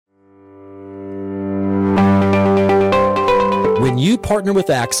When you partner with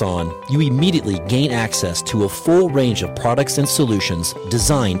Axon, you immediately gain access to a full range of products and solutions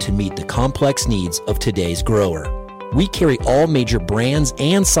designed to meet the complex needs of today's grower. We carry all major brands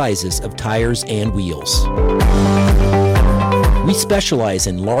and sizes of tires and wheels. We specialize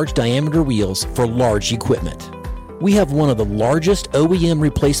in large diameter wheels for large equipment. We have one of the largest OEM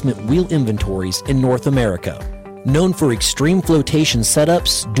replacement wheel inventories in North America. Known for extreme flotation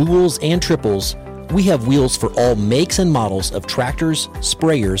setups, duals, and triples, we have wheels for all makes and models of tractors,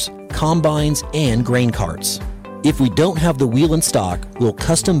 sprayers, combines, and grain carts. If we don't have the wheel in stock, we'll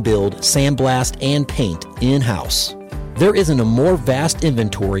custom build, sandblast, and paint in-house. There isn't a more vast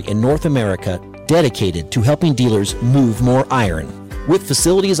inventory in North America dedicated to helping dealers move more iron. With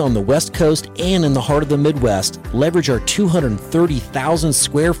facilities on the West Coast and in the heart of the Midwest, leverage our 230,000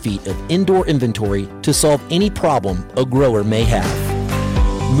 square feet of indoor inventory to solve any problem a grower may have.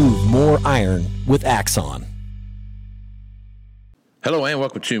 Move more iron with Axon. Hello and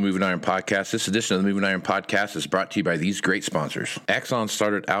welcome to Moving Iron Podcast. This edition of the Moving Iron Podcast is brought to you by these great sponsors. Axon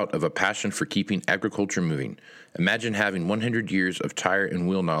started out of a passion for keeping agriculture moving. Imagine having 100 years of tire and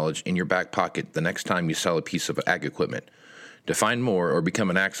wheel knowledge in your back pocket the next time you sell a piece of ag equipment. To find more or become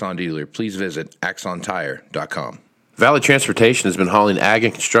an Axon dealer, please visit axontire.com. Valley Transportation has been hauling ag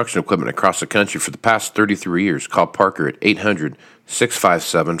and construction equipment across the country for the past 33 years. Call Parker at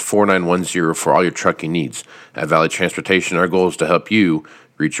 800-657-4910 for all your trucking needs. At Valley Transportation, our goal is to help you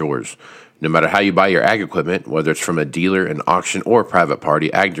reach yours. No matter how you buy your ag equipment, whether it's from a dealer, an auction, or a private party,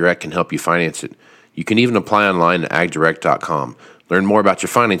 AgDirect can help you finance it. You can even apply online at agdirect.com. Learn more about your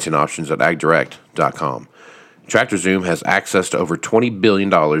financing options at agdirect.com. TractorZoom has access to over $20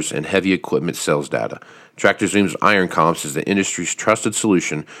 billion in heavy equipment sales data. TractorZoom's Iron Comps is the industry's trusted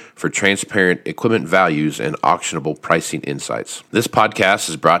solution for transparent equipment values and auctionable pricing insights. This podcast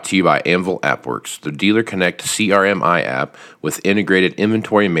is brought to you by Anvil AppWorks. The Dealer Connect CRMI app with integrated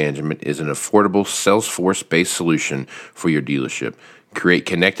inventory management is an affordable Salesforce-based solution for your dealership. Create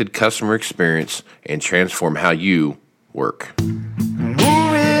connected customer experience and transform how you work.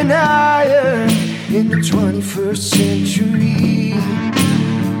 Moving higher in the 21st century.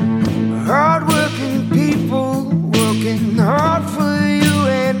 Hard-working people working hard for you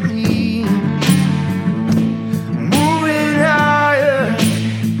and me. Moving higher,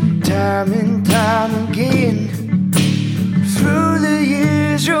 time and time again. Through the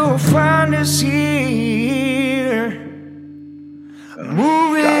years you'll find us here.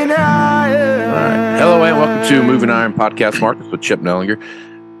 Moving higher. All right. Hello and welcome to Moving Iron Podcast Markets with Chip Nellinger.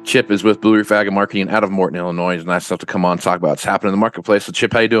 Chip is with Blue Reef Ag and Marketing out of Morton, Illinois. It's nice stuff to come on and talk about what's happening in the marketplace. So,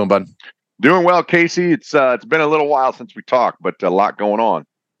 Chip, how you doing, bud? Doing well, Casey. It's been a little while since we talked, but a lot going on.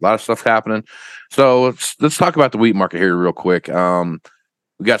 A lot of stuff happening. So let's talk about the wheat market here real quick. We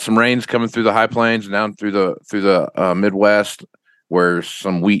got some rains coming through the high plains and down through the Midwest, where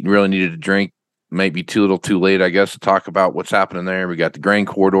some wheat really needed to drink. Maybe too little, too late, I guess, to talk about what's happening there. We got the grain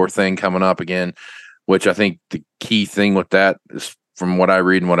corridor thing coming up again, which I think the key thing with that is, from what I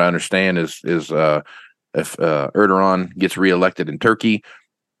read and what I understand, is if Erdogan gets reelected in Turkey,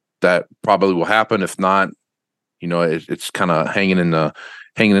 that probably will happen. If not, it's kind of hanging in the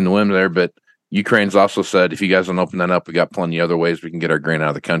wind there. But Ukraine's also said, if you guys don't open that up, we got plenty of other ways we can get our grain out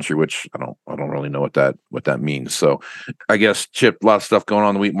of the country, which I don't really know what that means. So I guess, Chip, a lot of stuff going on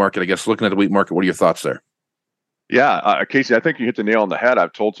in the wheat market. I guess looking at the wheat market, what are your thoughts there? Yeah, Casey, I think you hit the nail on the head.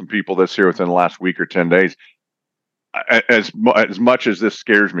 I've told some people this here within the last week or 10 days. As much as this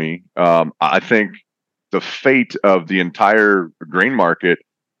scares me, I think the fate of the entire grain market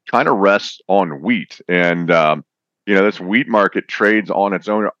kind of rests on wheat. And, this wheat market trades on its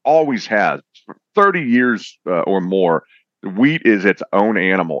own. It always has. For 30 years or more, wheat is its own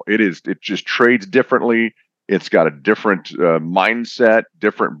animal. It just trades differently. It's got a different mindset,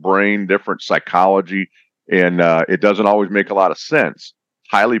 different brain, different psychology. And it doesn't always make a lot of sense.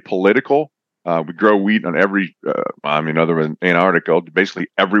 Highly political. We grow wheat on every, other than Antarctica, basically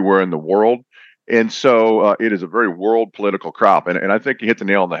everywhere in the world. And so it is a very world political crop. And I think you hit the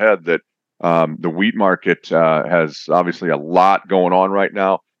nail on the head that the wheat market has obviously a lot going on right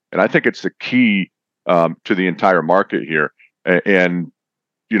now. And I think it's the key to the entire market here. And,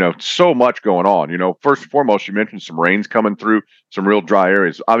 so much going on. First and foremost, you mentioned some rains coming through, some real dry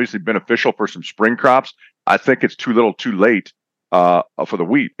areas, obviously beneficial for some spring crops. I think it's too little too late for the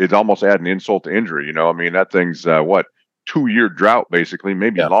wheat. It's almost adding insult to injury. That thing's 2-year drought, basically,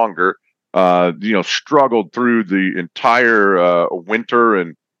 maybe longer. Struggled through the entire winter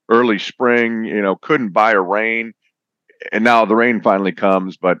and early spring, couldn't buy a rain. And now the rain finally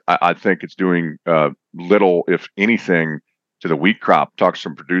comes, but I think it's doing little, if anything, to the wheat crop. Talked to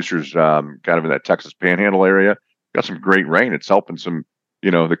some producers kind of in that Texas Panhandle area. got some great rain. It's helping some,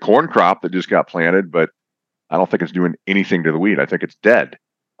 the corn crop that just got planted, but I don't think it's doing anything to the wheat. I think it's dead.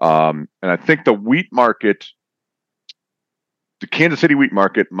 And I think the wheat market, the Kansas City wheat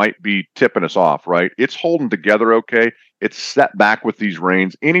market might be tipping us off, right? It's holding together okay. It's set back with these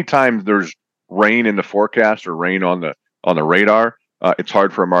rains. Anytime there's rain in the forecast or rain on the radar, it's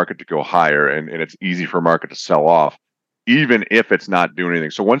hard for a market to go higher, and it's easy for a market to sell off, even if it's not doing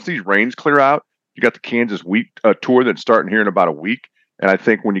anything. So once these rains clear out, you got the Kansas wheat tour that's starting here in about a week. And I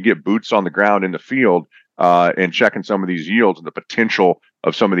think when you get boots on the ground in the field and checking some of these yields and the potential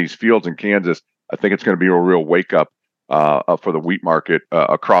of some of these fields in Kansas, I think it's going to be a real wake up for the wheat market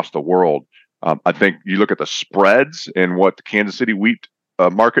across the world. I think you look at the spreads and what the Kansas City wheat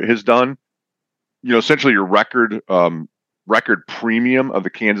market has done. Essentially your record premium of the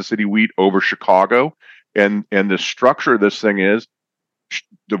Kansas City wheat over Chicago, and the structure of this thing is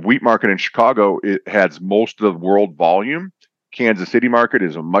the wheat market in Chicago, it has most of the world volume. Kansas City market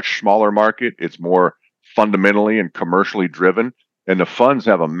is a much smaller market. It's more fundamentally and commercially driven, and the funds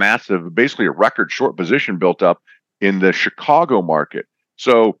have a massive, basically a record short position built up in the Chicago market.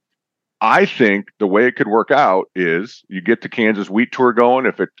 So I think the way it could work out is you get the Kansas wheat tour going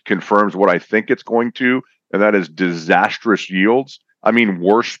if it confirms what I think it's going to, and that is disastrous yields. I mean,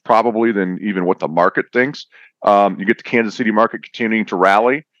 worse probably than even what the market thinks. You get the Kansas City market continuing to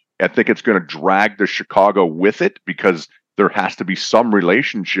rally. I think it's going to drag the Chicago with it because there has to be some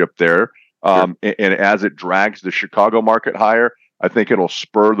relationship there. And as it drags the Chicago market higher, I think it'll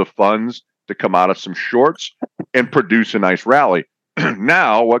spur the funds to come out of some shorts and produce a nice rally.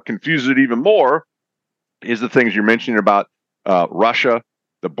 Now, what confuses it even more is the things you're mentioning about Russia,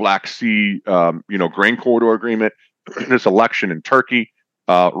 the Black Sea, grain corridor agreement, this election in Turkey.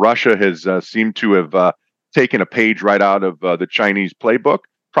 Russia has seemed to have taken a page right out of the Chinese playbook.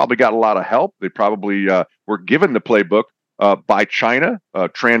 Probably got a lot of help. They probably were given the playbook by China,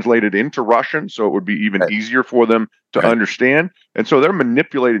 translated into Russian, so it would be even easier for them to understand. And so they're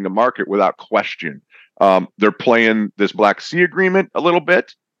manipulating the market without question. They're playing this Black Sea agreement a little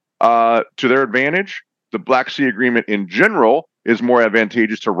bit to their advantage. The Black Sea agreement in general is more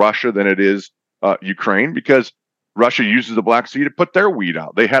advantageous to Russia than it is Ukraine, because Russia uses the Black Sea to put their wheat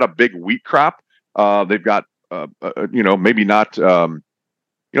out. They had a big wheat crop. They've got, maybe not,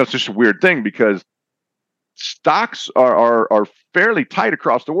 it's just a weird thing because stocks are fairly tight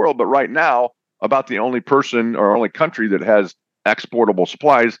across the world. But right now, about the only person or only country that has exportable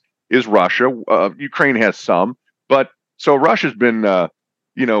supplies is Russia. Ukraine has some, but so Russia's been,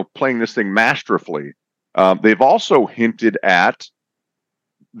 playing this thing masterfully. They've also hinted at,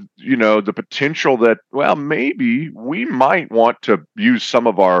 the potential that, well, maybe we might want to use some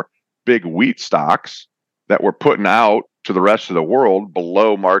of our big wheat stocks that we're putting out to the rest of the world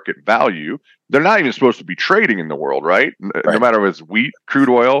below market value. They're not even supposed to be trading in the world, right? No matter if it's wheat, crude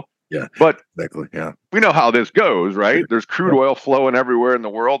oil. Yeah. But exactly. Yeah. We know how this goes, right? Sure. There's crude oil flowing everywhere in the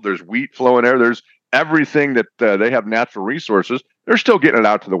world. There's wheat flowing there. There's everything that they have natural resources. They're still getting it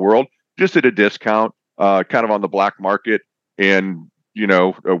out to the world, just at a discount, kind of on the black market. And,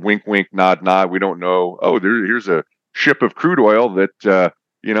 a wink, wink, nod, nod. We don't know. Oh, here's a ship of crude oil that,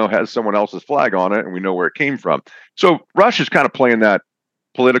 has someone else's flag on it, and we know where it came from. So Russia's kind of playing that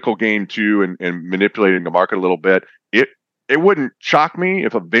political game too, and manipulating the market a little bit. It wouldn't shock me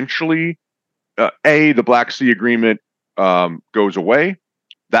if eventually, the Black Sea Agreement goes away.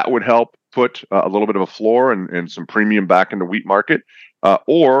 That would help put a little bit of a floor and some premium back in the wheat market,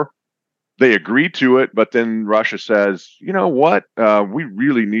 or they agree to it, but then Russia says, you know what, we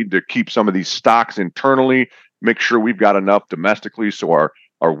really need to keep some of these stocks internally, make sure we've got enough domestically so our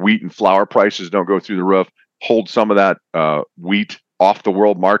wheat and flour prices don't go through the roof, hold some of that wheat off the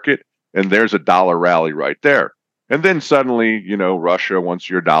world market, and there's a dollar rally right there. And then suddenly, Russia, once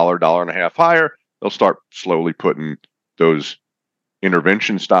you're $1, $1.50 higher, they'll start slowly putting those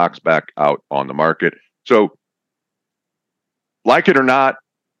intervention stocks back out on the market. So, like it or not,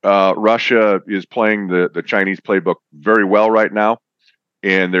 Russia is playing the Chinese playbook very well right now,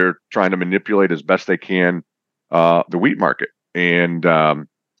 and they're trying to manipulate as best they can the wheat market. And,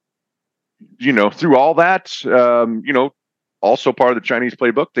 through all that, also part of the Chinese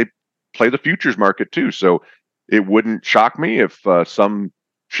playbook, they play the futures market too. So it wouldn't shock me if some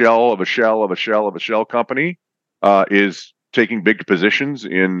shell of a shell of a shell of a shell company is taking big positions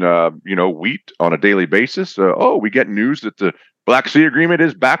in, wheat on a daily basis. We get news that the Black Sea Agreement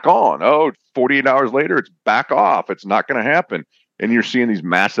is back on. 48 hours later, it's back off. It's not going to happen. And you're seeing these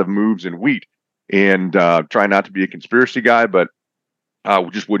massive moves in wheat. And try not to be a conspiracy guy, but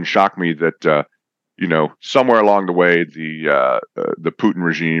it just wouldn't shock me that, somewhere along the way, the Putin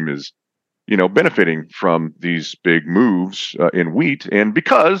regime is, benefiting from these big moves in wheat, and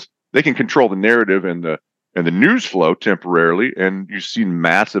because they can control the narrative and the news flow temporarily, and you've seen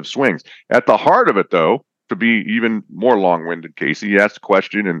massive swings. At the heart of it, though, to be even more long-winded, Casey, you asked a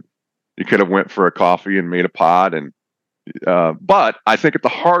question, and you could have went for a coffee and made a pot, and but I think at the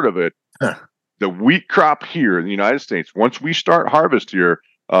heart of it, the wheat crop here in the United States, once we start harvest here,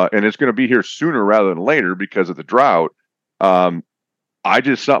 and it's going to be here sooner rather than later because of the drought.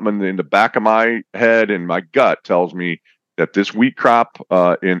 Something in the back of my head and my gut tells me that this wheat crop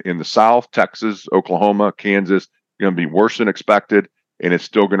in the South, Texas, Oklahoma, Kansas, is going to be worse than expected, and it's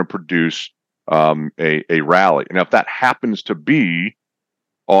still going to produce a rally. And if that happens to be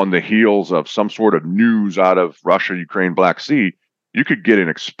on the heels of some sort of news out of Russia, Ukraine, Black Sea, you could get an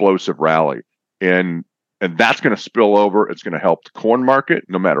explosive rally. And that's going to spill over. It's going to help the corn market,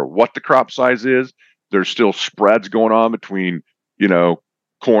 no matter what the crop size is. There's still spreads going on between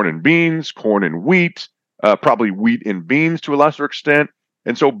corn and beans, corn and wheat, probably wheat and beans to a lesser extent.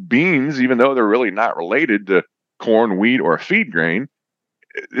 And so beans, even though they're really not related to corn, wheat, or a feed grain,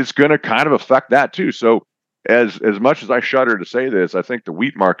 it's going to kind of affect that too. So as much as I shudder to say this, I think the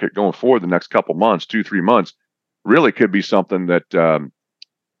wheat market going forward the next couple months, 2-3 months, really could be something that,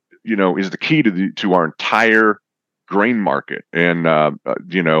 is the key to our entire grain market. And,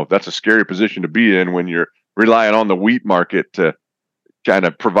 that's a scary position to be in when you're relying on the wheat market to kind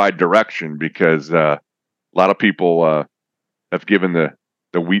of provide direction, because a lot of people have given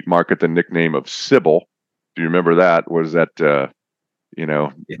the wheat market the nickname of Sybil. Do you remember that? Was that,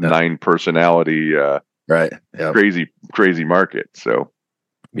 9 personality, right? Yep. Crazy market. So,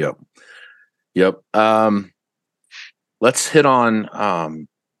 yep. Let's hit on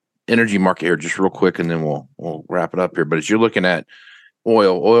energy market here just real quick, and then we'll wrap it up here. But as you're looking at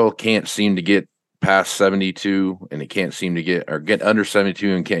oil can't seem to get past 72, and it can't seem to get under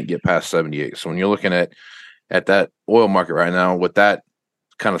 72 and can't get past 78. So when you're looking at that oil market right now with that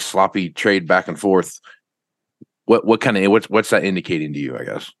kind of sloppy trade back and forth, what's that indicating to you, I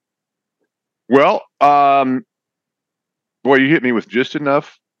guess? Well, boy, you hit me with just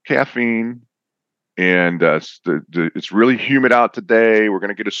enough caffeine, and it's really humid out today. We're going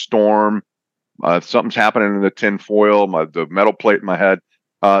to get a storm. Something's happening in the tin foil, the metal plate in my head.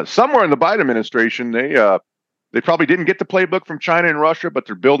 Somewhere in the Biden administration, they probably didn't get the playbook from China and Russia, but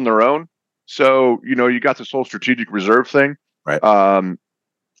they're building their own. So, you got this whole strategic reserve thing, right?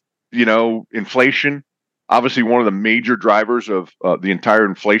 Inflation. Obviously, one of the major drivers of the entire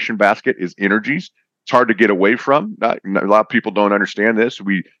inflation basket is energies. It's hard to get away from. A lot of people don't understand this.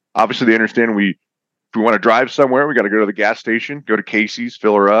 They understand if we want to drive somewhere, we got to go to the gas station, go to Casey's,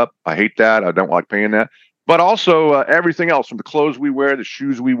 fill her up. I hate that. I don't like paying that. But also everything else, from the clothes we wear, the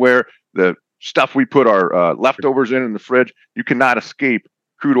shoes we wear, the stuff we put our leftovers in the fridge. You cannot escape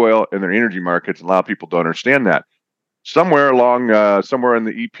crude oil and their energy markets. And a lot of people don't understand that. Somewhere in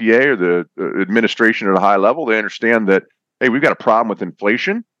the EPA or the administration at a high level, they understand that, hey, we've got a problem with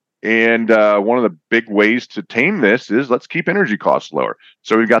inflation. And one of the big ways to tame this is let's keep energy costs lower.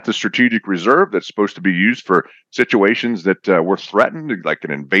 So we've got the strategic reserve that's supposed to be used for situations that we're threatened, like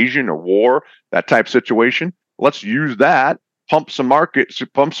an invasion, a war, that type of situation. Let's use that, pump some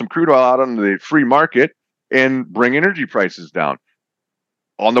crude oil out on the free market and bring energy prices down.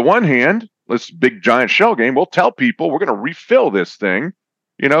 On the one hand, this big giant shell game, we'll tell people we're going to refill this thing.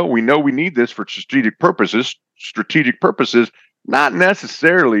 We know we need this for strategic purposes, not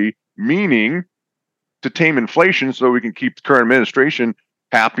necessarily meaning to tame inflation so we can keep the current administration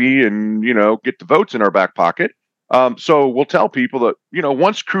happy and, get the votes in our back pocket. So we'll tell people that,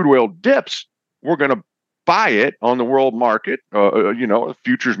 once crude oil dips, we're going to buy it on the world market, a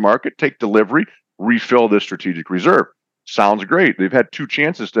futures market, take delivery, refill this strategic reserve. Sounds great. They've had 2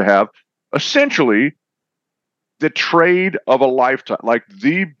 chances to have essentially the trade of a lifetime, like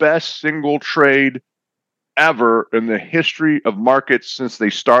the best single trade ever in the history of markets since they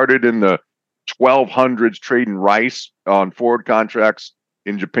started in the 1200s trading rice on forward contracts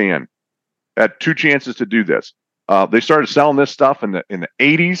in Japan. Had 2 chances to do this. They started selling this stuff in the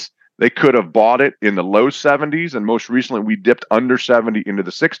 80s. They could have bought it in the low 70s, and most recently we dipped under 70 into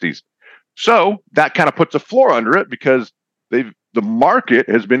the 60s. So that kind of puts a floor under it, because the market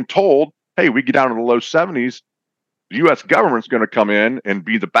has been told, hey, we get down to the low 70s, the U.S. government's going to come in and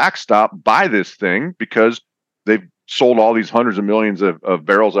be the backstop, buy this thing, because they've sold all these hundreds of millions of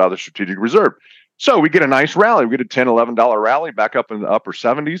barrels out of the strategic reserve. So we get a nice rally. We get a $10, $11 rally back up in the upper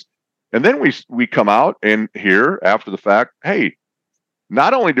 70s. And then we come out and hear after the fact, hey,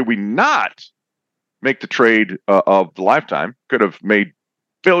 not only did we not make the trade of the lifetime, could have made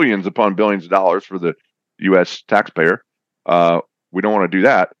billions upon billions of dollars for the U.S. taxpayer. We don't want to do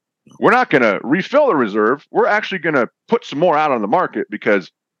that. we're not going to refill the reserve. We're actually going to put some more out on the market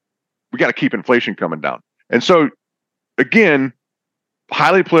because we got to keep inflation coming down. And so, again,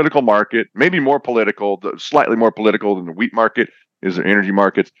 highly political market, maybe more political, slightly more political than the wheat market is the energy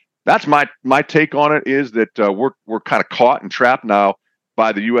markets. That's my take on it, is that we're kind of caught and trapped now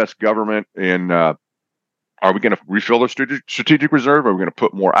by the U.S. government. And are we going to refill the strategic reserve? Are we going to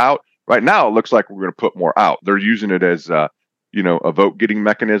put more out? Right now, it looks like we're going to put more out. They're using it as a vote-getting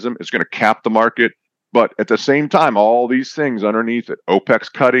mechanism. It's going to cap the market. But at the same time, all these things underneath it, OPEC's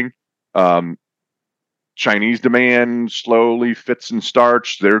cutting, Chinese demand slowly fits and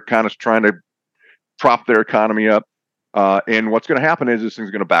starts. They're kind of trying to prop their economy up. And what's going to happen is this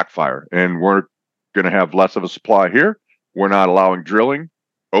thing's going to backfire, and we're going to have less of a supply here. We're not allowing drilling.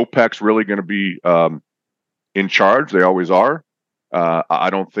 OPEC's really going to be in charge. They always are. I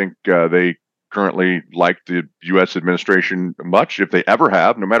don't think they currently like the U.S. administration much, if they ever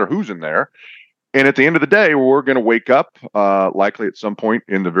have, no matter who's in there. And at the end of the day, we're going to wake up likely at some point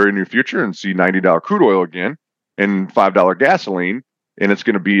in the very near future and see $90 crude oil again and $5 gasoline. And it's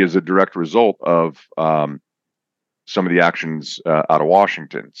going to be as a direct result of some of the actions out of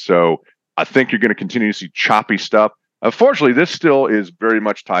Washington. So I think you're going to continue to see choppy stuff. Unfortunately, this still is very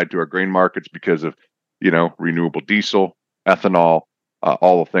much tied to our grain markets because of, renewable diesel, ethanol,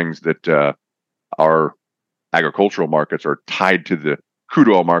 all the things that our agricultural markets are tied to the crude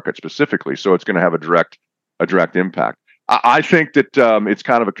oil market specifically. So it's going to have a direct impact. I think that it's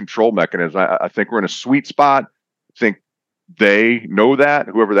kind of a control mechanism. I think we're in a sweet spot. I think they know that.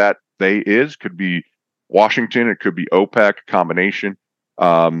 Whoever that they is could be Washington. It could be OPEC combination.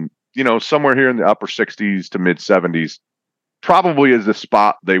 Somewhere here in the upper 60s to mid 70s probably is the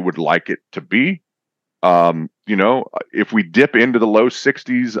spot they would like it to be. If we dip into the low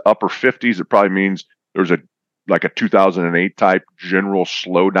 60s, upper 50s, it probably means there's a 2008 type general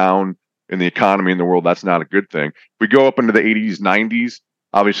slowdown in the economy in the world. That's not a good thing. If we go up into the 80s, 90s,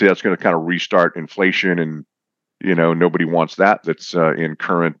 obviously that's going to kind of restart inflation, and nobody wants that. That's in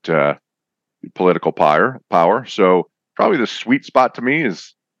current political power. So probably the sweet spot to me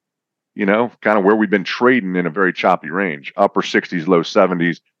is kind of where we've been trading in a very choppy range, upper 60s, low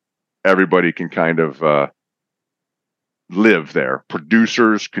 70s. Everybody can kind of live there.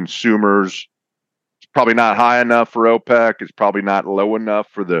 Producers, consumers. It's probably not high enough for OPEC. It's probably not low enough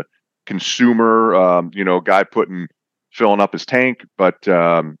for the consumer, guy filling up his tank, but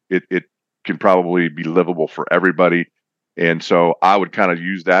it can probably be livable for everybody. And so I would kind of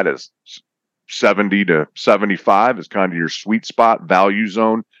use that as 70 to 75 is kind of your sweet spot value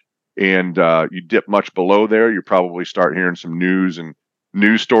zone. And you dip much below there, you probably start hearing some news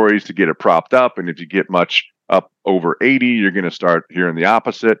stories to get it propped up. And if you get much up over 80, you're going to start hearing the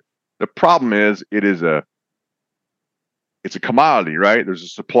opposite. The problem is it's a commodity, right? There's a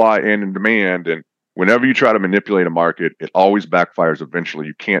supply and a demand. And whenever you try to manipulate a market, it always backfires eventually.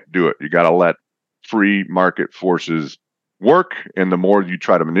 You can't do it. You got to let free market forces work. And the more you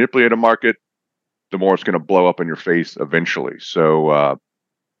try to manipulate a market, the more it's going to blow up in your face eventually. So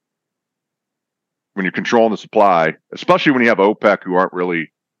when you're controlling the supply, especially when you have OPEC who aren't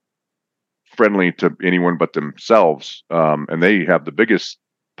really friendly to anyone but themselves, and they have the biggest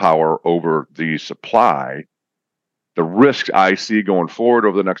power over the supply, the risk I see going forward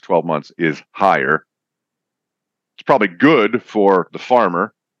over the next 12 months is higher. It's probably good for the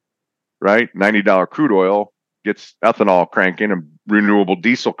farmer, right? $90 crude oil gets ethanol cranking and renewable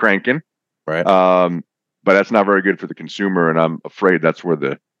diesel cranking. Right. But that's not very good for the consumer. And I'm afraid that's where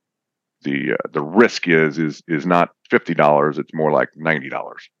the risk is not $50. It's more like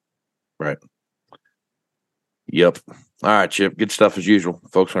 $90. Right. Yep. All right, Chip. Good stuff as usual,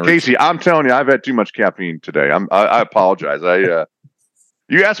 folks. Casey, I'm telling you, I've had too much caffeine today. I apologize.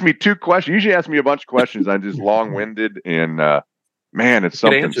 You asked me 2 questions. You usually ask me a bunch of questions. I'm just long-winded, and man, it's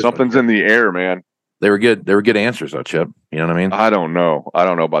something's in the air, man. They were good. They were good answers, though, Chip. You know what I mean? I don't know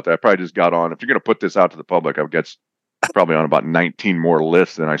about that. I probably just got on. If you're going to put this out to the public, I guess probably on about 19 more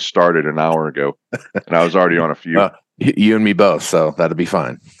lists than I started an hour ago, and I was already on a few. You and me both, so that'll be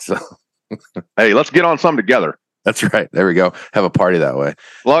fine. So, hey, let's get on some together. That's right. There we go. Have a party that way.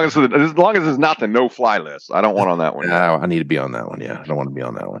 As long as it's not the no-fly list. I don't want on that one. I need to be on that one. Yeah, I don't want to be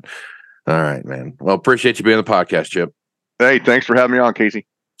on that one. All right, man. Well, appreciate you being on the podcast, Chip. Hey, thanks for having me on, Casey.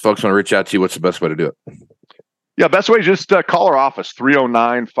 Folks want to reach out to you. What's the best way to do it? Yeah, best way is just call our office,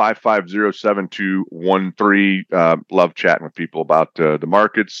 309-550-7213. Love chatting with people about the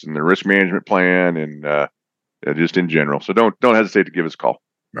markets and their risk management plan and just in general. So don't hesitate to give us a call.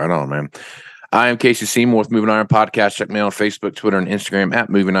 Right on, man. I am Casey Seymour with Moving Iron Podcast. Check me out on Facebook, Twitter, and Instagram at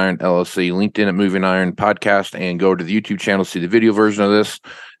Moving Iron LLC, LinkedIn at Moving Iron Podcast, and go to the YouTube channel to see the video version of this.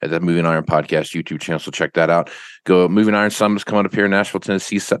 at the Moving Iron Podcast YouTube channel. So check that out. Go Moving Iron Summit's coming up here in Nashville,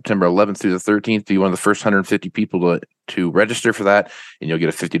 Tennessee, September 11th through the 13th. Be one of the first 150 people to register for that, and you'll get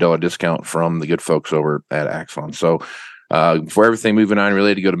a $50 discount from the good folks over at Axon. So for everything Moving Iron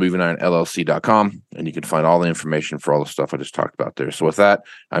related, go to movingironllc.com, and you can find all the information for all the stuff I just talked about there. So with that,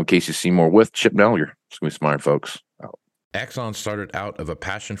 I'm Casey Seymour with Chip Nellinger. It's going to be some iron, folks. Out. Axon started out of a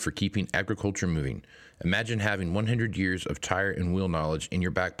passion for keeping agriculture moving. Imagine having 100 years of tire and wheel knowledge in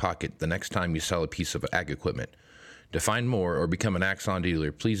your back pocket the next time you sell a piece of ag equipment. To find more or become an Axon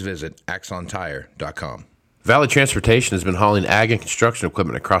dealer, please visit axontire.com. Valley Transportation has been hauling ag and construction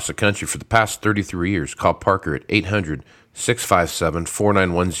equipment across the country for the past 33 years. Call Parker at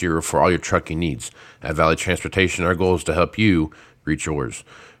 800-657-4910 for all your trucking needs. At Valley Transportation, our goal is to help you reach yours.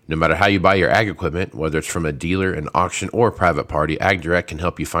 No matter how you buy your ag equipment, whether it's from a dealer, an auction, or a private party, AgDirect can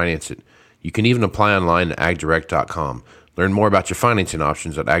help you finance it. You can even apply online at agdirect.com. Learn more about your financing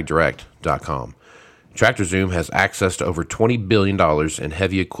options at agdirect.com. TractorZoom has access to over $20 billion in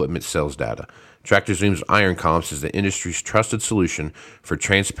heavy equipment sales data. TractorZoom's Iron Comps is the industry's trusted solution for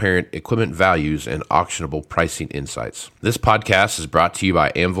transparent equipment values and auctionable pricing insights. This podcast is brought to you by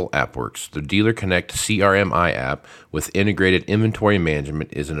Anvil AppWorks. The Dealer Connect CRMI app with integrated inventory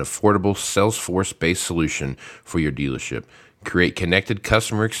management is an affordable Salesforce-based solution for your dealership. Create connected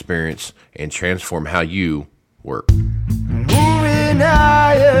customer experience and transform how you work. Moving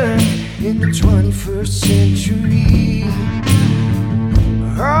higher in the 21st century.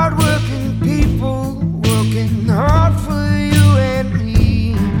 Hard-working people working hard for you and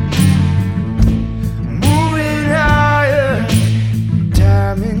me. Moving higher,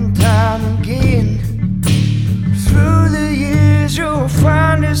 time and time